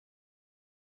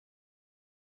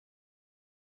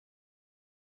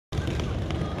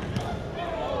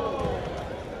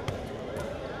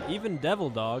Even devil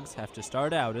dogs have to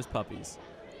start out as puppies.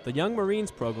 The Young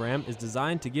Marines program is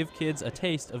designed to give kids a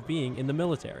taste of being in the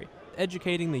military.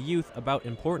 Educating the youth about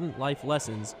important life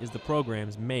lessons is the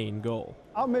program's main goal.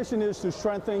 Our mission is to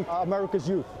strengthen America's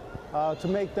youth, to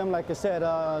make them, like I said,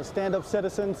 stand-up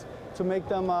citizens, to make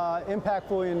them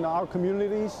impactful in our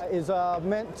communities. Is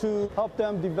meant to help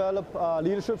them develop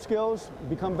leadership skills,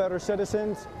 become better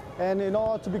citizens, and in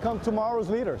order to become tomorrow's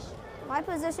leaders. My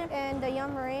position in the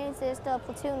Young Marines is the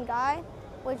platoon guide,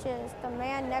 which is the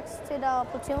man next to the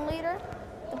platoon leader.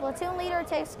 The platoon leader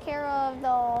takes care of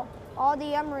all the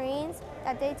Young Marines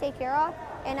that they take care of,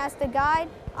 and as the guide,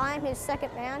 I'm his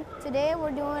second man. Today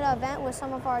we're doing an event with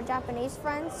some of our Japanese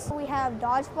friends. We have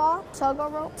dodgeball, tug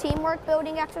of rope, teamwork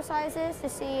building exercises to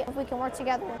see if we can work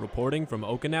together. Reporting from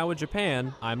Okinawa,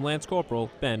 Japan, I'm Lance Corporal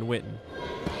Ben Whitten.